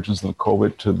the origins of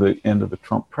COVID to the end of the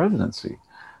Trump presidency.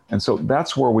 And so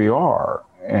that's where we are.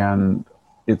 And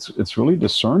it's really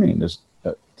discerning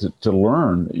to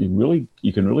learn.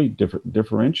 You can really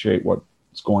differentiate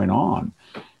what's going on.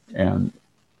 And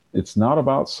it's not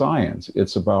about science.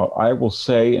 It's about, I will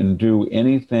say and do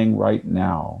anything right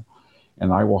now,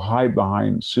 and I will hide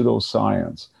behind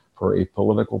pseudoscience for a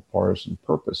political partisan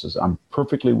purposes. I'm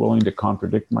perfectly willing to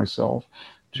contradict myself,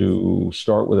 to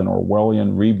start with an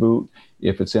Orwellian reboot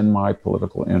if it's in my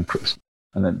political interest.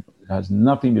 And it has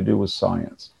nothing to do with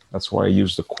science. That's why I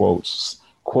use the quotes,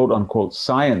 quote unquote,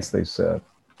 science, they said.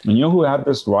 And you know who had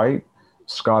this right?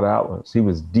 Scott Atlas. He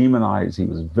was demonized, he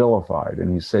was vilified.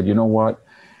 And he said, you know what?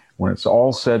 When it's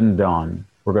all said and done,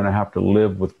 we're going to have to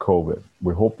live with COVID.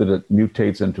 We hope that it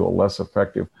mutates into a less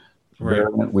effective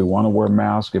variant. We want to wear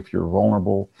masks if you're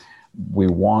vulnerable. We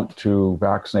want to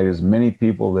vaccinate as many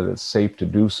people that it's safe to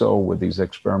do so with these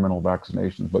experimental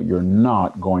vaccinations, but you're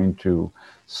not going to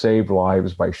save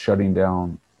lives by shutting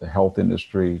down the health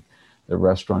industry, the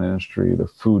restaurant industry, the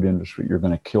food industry. You're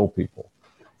going to kill people.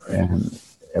 And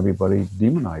everybody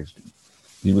demonized him.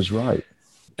 He was right.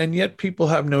 and yet people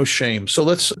have no shame. So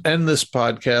let's end this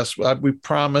podcast. We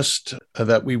promised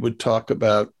that we would talk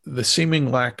about the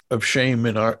seeming lack of shame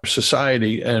in our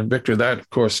society. And Victor, that of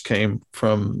course came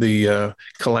from the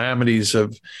calamities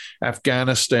of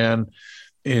Afghanistan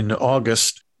in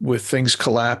August, with things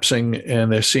collapsing.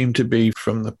 And there seemed to be,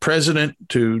 from the president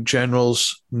to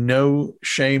generals, no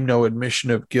shame, no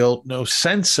admission of guilt, no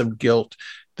sense of guilt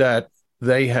that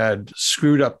they had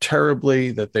screwed up terribly,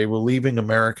 that they were leaving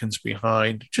Americans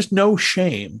behind, just no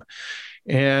shame.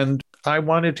 And I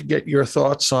wanted to get your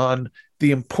thoughts on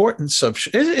the importance of,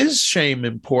 is shame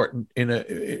important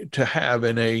to have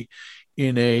in a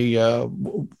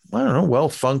I don't know,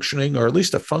 well-functioning, or at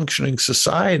least a functioning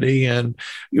society? And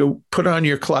put on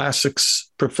your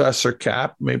classics professor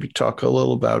cap, maybe talk a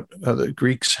little about how the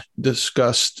Greeks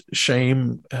discussed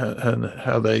shame and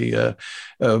how they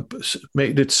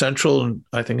made it central, and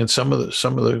I think in some of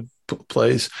the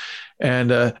plays.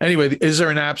 And anyway, is there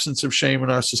an absence of shame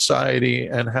in our society,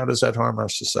 and how does that harm our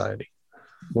society?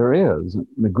 There is.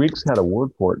 The Greeks had a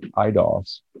word for it,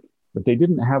 eidos, but they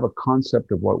didn't have a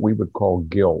concept of what we would call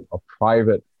guilt, a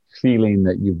private feeling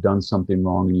that you've done something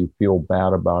wrong and you feel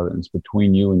bad about it, and it's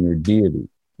between you and your deity.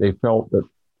 They felt that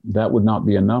that would not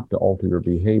be enough to alter your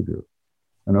behavior.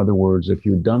 In other words, if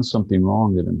you'd done something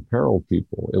wrong that imperiled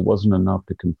people, it wasn't enough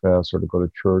to confess or to go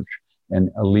to church and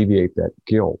alleviate that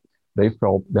guilt. They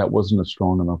felt that wasn't a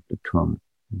strong enough deterrent,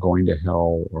 going to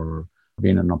hell or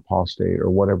being an apostate or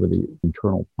whatever the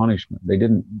internal punishment. They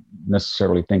didn't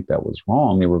necessarily think that was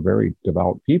wrong. They were very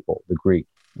devout people, the Greek.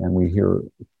 And we hear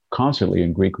constantly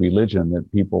in Greek religion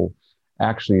that people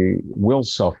actually will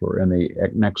suffer in the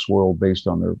next world based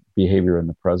on their behavior in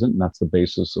the present. And that's the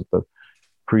basis of the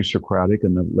pre-Socratic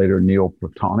and the later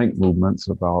Neoplatonic movements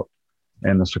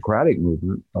and the Socratic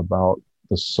movement about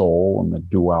the soul and the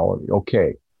duality.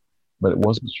 Okay, but it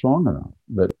wasn't strong enough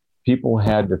that people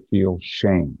had to feel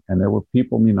shame. And there were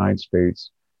people in the United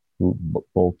States who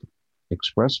both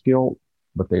expressed guilt,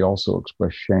 but they also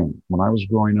expressed shame. When I was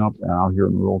growing up and out here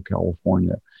in rural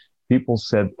California, people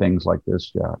said things like this,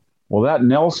 Jack. Well, that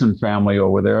Nelson family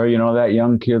over there, that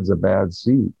young kid's a bad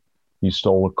seed. He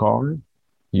stole a car,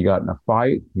 he got in a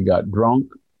fight, he got drunk,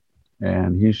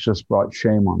 and he's just brought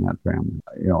shame on that family,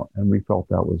 and we felt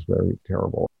that was very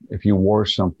terrible. If you wore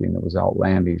something that was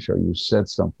outlandish or you said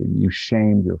something, you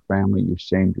shamed your family, you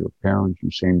shamed your parents,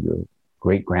 you shamed your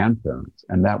great-grandparents.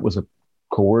 And that was a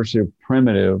coercive,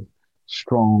 primitive,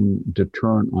 strong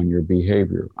deterrent on your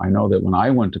behavior. I know that when I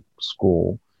went to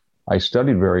school, I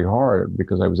studied very hard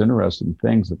because I was interested in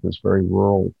things at this very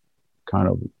rural, kind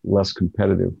of less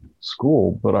competitive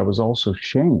school, but I was also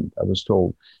shamed. I was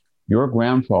told, your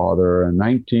grandfather in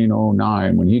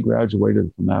 1909, when he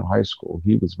graduated from that high school,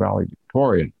 he was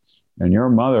valedictorian. And your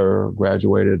mother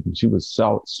graduated and she was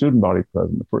student body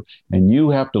president. And you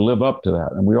have to live up to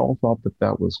that. And we all thought that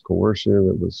that was coercive.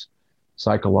 It was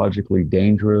psychologically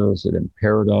dangerous. It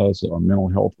impaired us. Our mental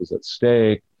health was at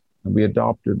stake. And we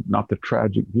adopted not the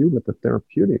tragic view, but the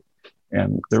therapeutic.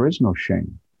 And there is no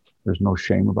shame. There's no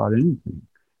shame about anything.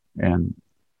 And,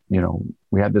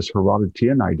 we had this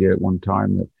Herodotean idea at one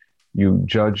time that you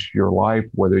judged your life,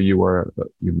 whether you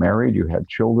married, you had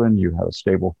children, you had a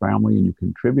stable family, and you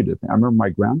contributed. I remember my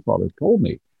grandfather told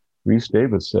me, Rhys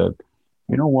Davis said,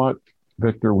 you know what,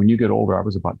 Victor, when you get older, I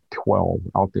was about 12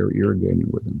 out there irrigating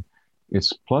with him.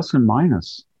 It's plus and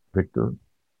minus, Victor.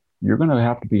 You're going to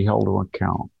have to be held to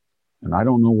account. And I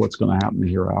don't know what's going to happen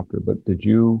hereafter, but did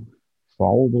you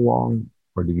follow the law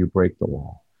or did you break the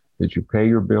law? Did you pay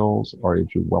your bills or did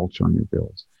you welch on your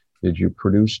bills? Did you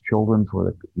produce children for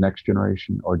the next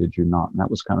generation or did you not? And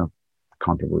that was kind of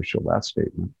controversial, that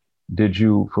statement. Did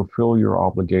you fulfill your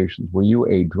obligations? Were you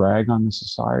a drag on the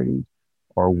society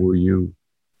or were you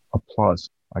a plus?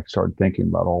 I started thinking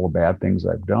about all the bad things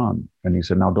I've done. And he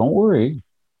said, now don't worry.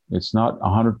 It's not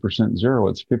 100% zero.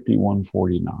 It's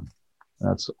 51-49.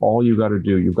 That's all you got to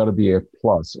do. You've got to be a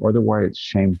plus, otherwise it's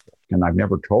shameful. And I've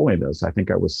never told me this. I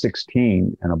think I was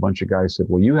 16 and a bunch of guys said,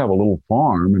 well, you have a little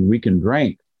farm and we can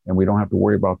drink and we don't have to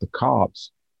worry about the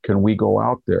cops. Can we go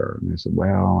out there? And I said,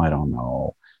 well, I don't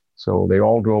know. So they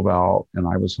all drove out and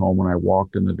I was home when I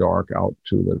walked in the dark out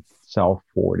to the South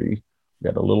 40. We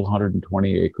had a little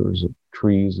 120 acres of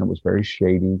trees and it was very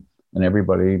shady and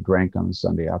everybody drank on a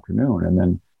Sunday afternoon. And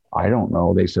then I don't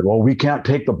know. They said, well, we can't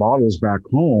take the bottles back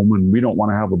home and we don't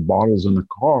want to have the bottles in the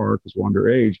car because we're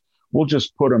underage. We'll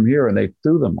just put them here. And they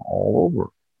threw them all over.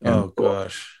 Oh,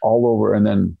 gosh. All over. And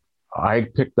then I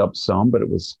picked up some, but it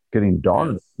was getting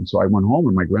dark. Yes. And so I went home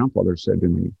and my grandfather said to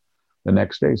me the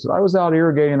next day, he said, I was out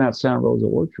irrigating that Santa Rosa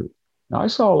orchard. Now I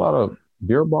saw a lot of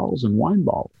beer bottles and wine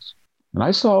bottles. And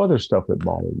I saw other stuff that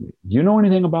bothered me. Do you know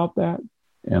anything about that?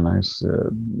 And I said,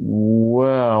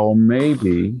 well,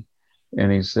 maybe.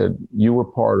 And he said, you were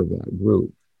part of that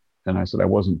group. And I said, I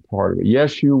wasn't part of it.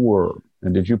 Yes, you were.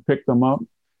 And did you pick them up?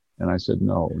 And I said,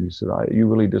 no. And he said, you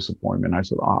really disappointed me. And I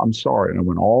said, I'm sorry. And I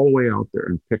went all the way out there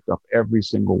and picked up every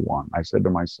single one. I said to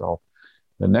myself,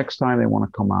 the next time they want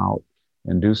to come out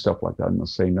and do stuff like that, I'm going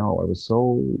to say no. I was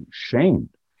so shamed.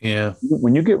 Yeah.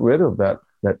 When you get rid of that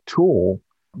tool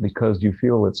because you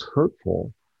feel it's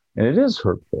hurtful, and it is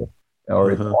hurtful,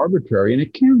 or it's arbitrary, and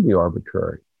it can be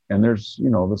arbitrary. And there's,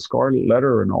 the Scarlet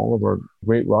Letter and all of our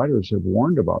great writers have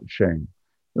warned about shame.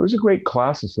 There was a great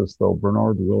classicist, though,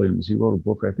 Bernard Williams. He wrote a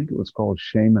book, I think it was called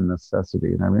Shame and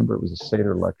Necessity. And I remember it was a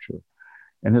Seder lecture.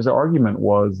 And his argument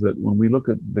was that when we look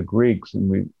at the Greeks and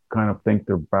we kind of think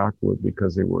they're backward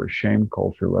because they were a shame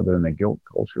culture rather than a guilt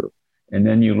culture. And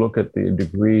then you look at the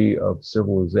degree of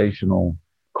civilizational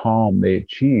calm they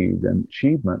achieved and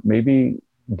achievement, maybe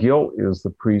guilt is the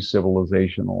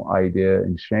pre-civilizational idea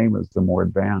and shame is the more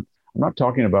advanced. I'm not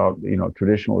talking about,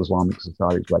 traditional Islamic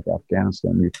societies like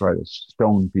Afghanistan. You try to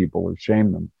stone people or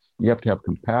shame them. You have to have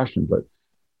compassion. But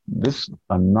this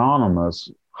anonymous,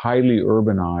 highly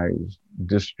urbanized,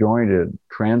 disjointed,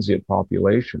 transient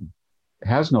population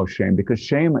has no shame because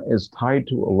shame is tied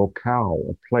to a locale,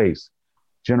 a place,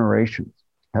 generations.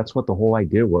 That's what the whole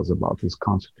idea was about this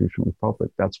constitutional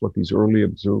republic. That's what these early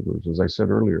observers, as I said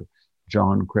earlier,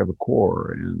 John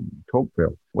Crevecoeur and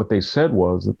Tocqueville, what they said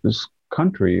was that this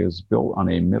country is built on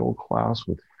a middle class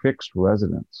with fixed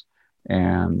residence.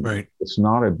 And It's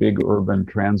not a big urban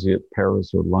transient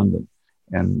Paris or London.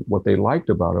 And what they liked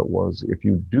about it was if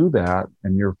you do that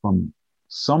and you're from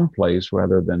some place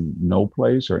rather than no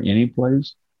place or any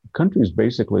place, the country is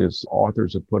basically, as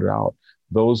authors have put it out,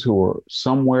 those who are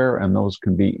somewhere and those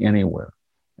can be anywhere.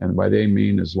 And by they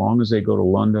mean as long as they go to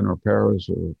London or Paris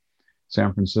or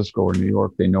San Francisco or New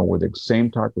York, they know where the same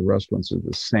type of restaurants are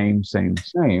the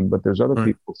same. But there's other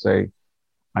people who say,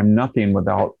 I'm nothing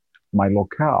without my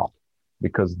locale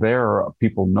because there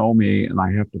people know me and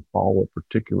I have to follow a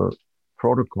particular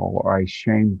protocol or I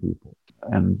shame people.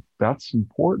 And that's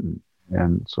important.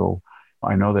 And so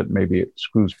I know that maybe it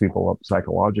screws people up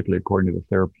psychologically according to the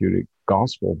therapeutic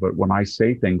gospel. But when I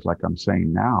say things like I'm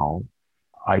saying now,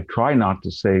 I try not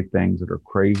to say things that are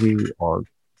crazy or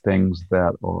things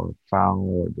that are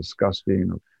foul or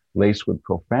disgusting or laced with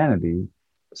profanity,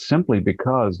 simply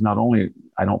because not only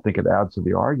I don't think it adds to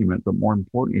the argument, but more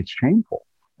importantly, it's shameful.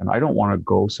 And I don't want to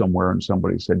go somewhere and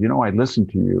somebody said, I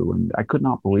listened to you and I could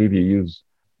not believe you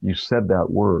said that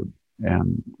word.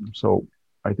 And so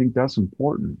I think that's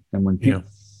important. And when people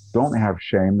don't have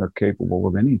shame, they're capable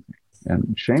of anything.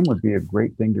 And shame would be a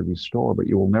great thing to restore, but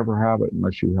you will never have it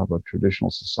unless you have a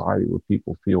traditional society where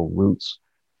people feel roots,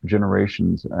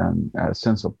 generations, and a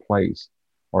sense of place,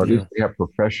 or at least they have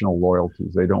professional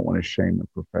loyalties. They don't want to shame the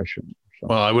profession. So.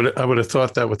 Well, I would have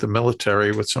thought that with the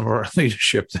military, with some of our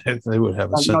leadership, they would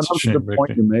have a sense of shame. That's a good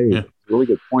point you made. It's a really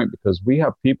good point because we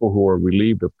have people who are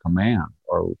relieved of command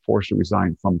or forced to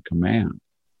resign from command.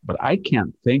 But I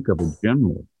can't think of a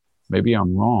general, maybe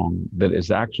I'm wrong, that is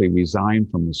actually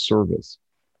resigned from the service,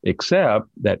 except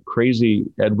that crazy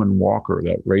Edwin Walker,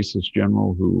 that racist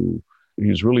general who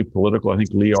he's really political. I think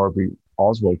Lee Harvey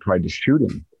Oswald tried to shoot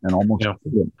him and almost killed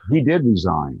him. He did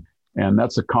resign. And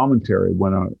that's a commentary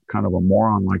when a kind of a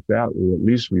moron like that will at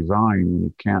least resign when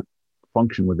he can't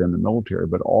function within the military.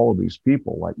 But all of these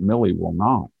people like Milley will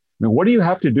not. I mean, what do you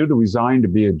have to do to resign to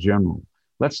be a general?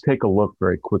 Let's take a look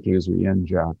very quickly as we end,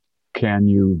 Jack. Can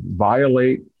you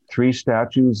violate 3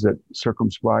 statutes that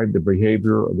circumscribe the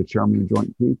behavior of the chairman of the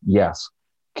Joint Chiefs? Yes.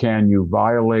 Can you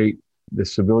violate the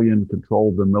civilian control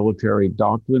of the military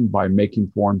doctrine by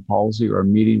making foreign policy or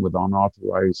meeting with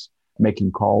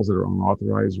making calls that are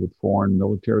unauthorized with foreign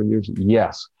military leaders?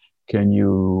 Yes. Can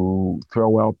you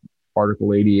throw out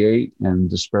Article 88 and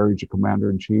disparage a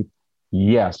commander-in-chief?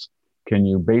 Yes. Can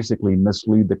you basically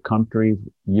mislead the country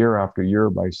year after year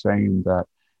by saying that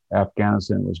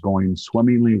Afghanistan was going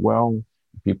swimmingly well?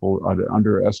 People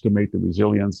underestimate the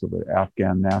resilience of the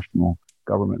Afghan national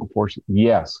government forces?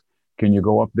 Yes. Can you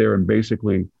go up there and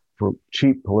basically, for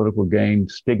cheap political gain,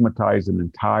 stigmatize an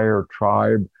entire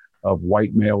tribe of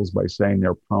white males by saying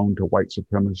they're prone to white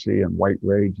supremacy and white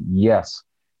rage? Yes.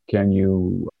 Can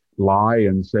you lie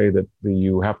and say that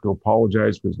you have to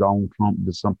apologize because Donald Trump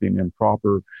did something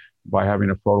improper by having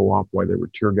a photo op while they were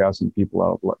tear gassing people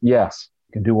out? Yes,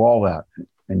 you can do all that.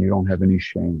 And you don't have any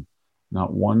shame,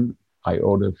 not one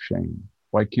iota of shame.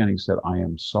 White County said, I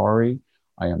am sorry.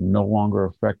 I am no longer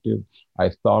effective. I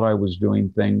thought I was doing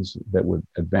things that would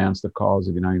advance the cause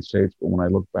of the United States, but when I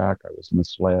look back, I was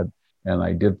misled and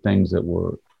I did things that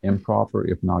were improper,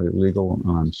 if not illegal,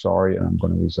 and I'm sorry, and I'm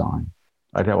going to resign.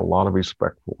 I'd have a lot of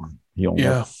respect for him.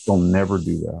 Yeah. He'll never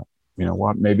do that. You know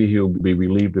what? Maybe he'll be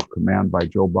relieved of command by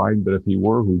Joe Biden, but if he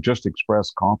were, who just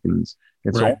expressed confidence,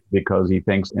 it's Right. only because he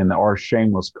thinks in our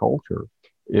shameless culture,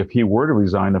 if he were to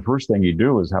resign, the first thing he'd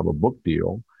do is have a book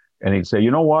deal. And he'd say,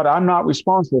 you know what? I'm not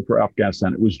responsible for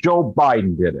Afghanistan. It was Joe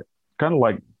Biden did it. Kind of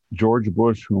like George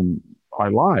Bush, whom I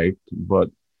liked, but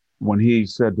when he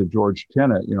said to George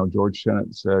Tenet, George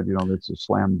Tenet said, it's a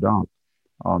slam dunk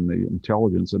on the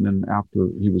intelligence. And then after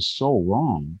he was so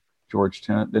wrong, George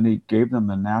Tenet, then he gave them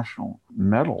the national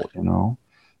medal.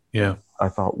 Yeah. I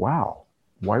thought, wow,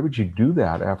 why would you do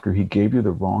that after he gave you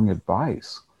the wrong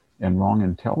advice and wrong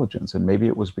intelligence? And maybe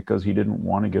it was because he didn't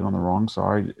want to get on the wrong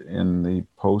side in the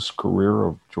post-career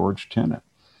of George Tenet.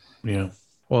 Yeah.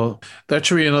 Well, that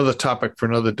should be another topic for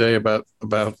another day about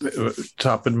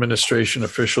top administration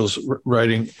officials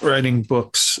writing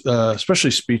books,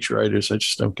 especially speech writers. I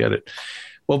just don't get it.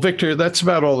 Well, Victor, that's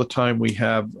about all the time we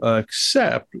have,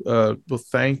 except we'll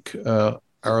thank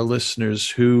our listeners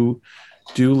who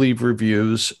do leave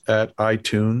reviews at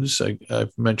iTunes.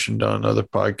 I've mentioned on other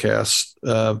podcasts.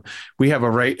 We have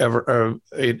a rate of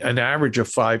an average of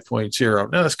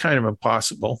 5.0. Now that's kind of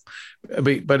impossible,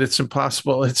 but it's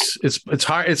impossible. It's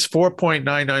high. It's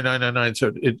 4.99999.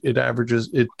 So it averages.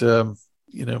 It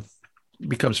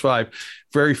becomes 5.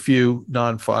 Very few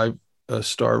non-5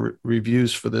 star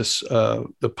reviews for this the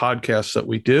podcasts that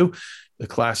we do. The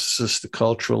Classicist, the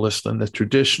Culturalist, and the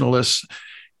Traditionalist.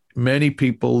 Many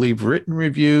people leave written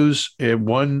reviews.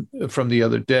 One from the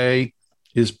other day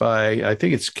is by, I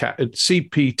think it's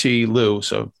CPT Lou.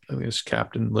 So I think it's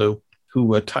Captain Lou,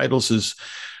 who titles his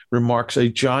remarks, "A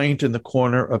Giant in the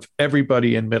Corner of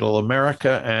Everybody in Middle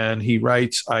America." And he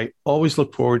writes, "I always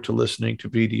look forward to listening to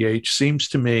VDH. Seems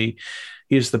to me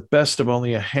he is the best of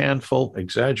only a handful,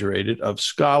 exaggerated, of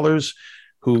scholars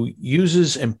who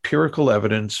uses empirical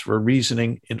evidence for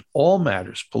reasoning in all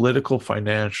matters, political,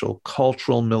 financial,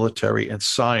 cultural, military, and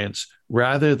science,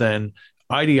 rather than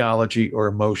ideology or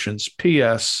emotions.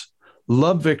 P.S.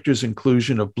 Love Victor's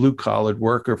inclusion of blue-collar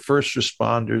worker first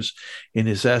responders in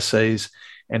his essays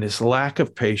and his lack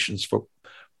of patience for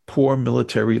poor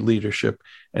military leadership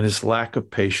and his lack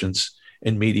of patience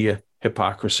in media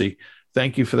hypocrisy."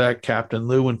 Thank you for that, Captain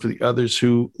Lou, and for the others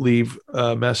who leave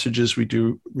messages. We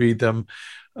do read them.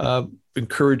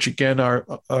 Encourage again our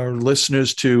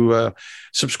listeners to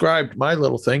subscribe to my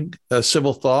little thing,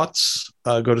 Civil Thoughts.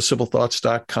 Go to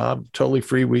civilthoughts.com. Totally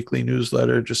free weekly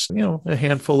newsletter. Just a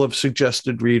handful of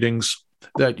suggested readings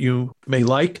that you may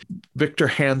like. Victor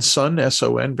Hanson,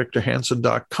 S-O-N,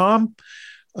 victorhanson.com.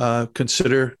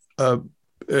 Consider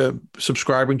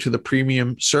subscribing to the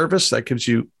premium service. That gives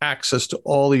you access to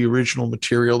all the original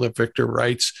material that Victor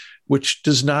writes, which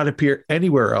does not appear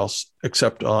anywhere else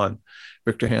except on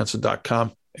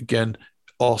victorhanson.com. Again,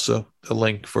 also the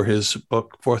link for his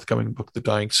forthcoming book, The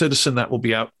Dying Citizen. That will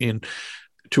be out in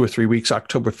 2 or 3 weeks.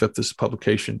 October 5th is the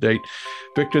publication date.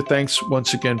 Victor, thanks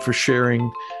once again for sharing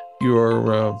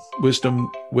your wisdom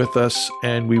with us,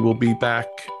 and we will be back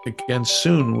again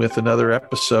soon with another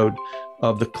episode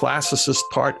of the Classicist,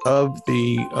 part of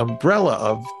the umbrella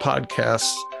of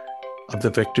podcasts of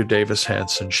the Victor Davis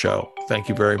Hanson Show. Thank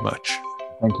you very much.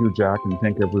 Thank you, Jack, and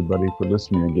thank everybody for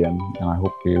listening again, and I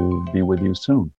hope to be with you soon.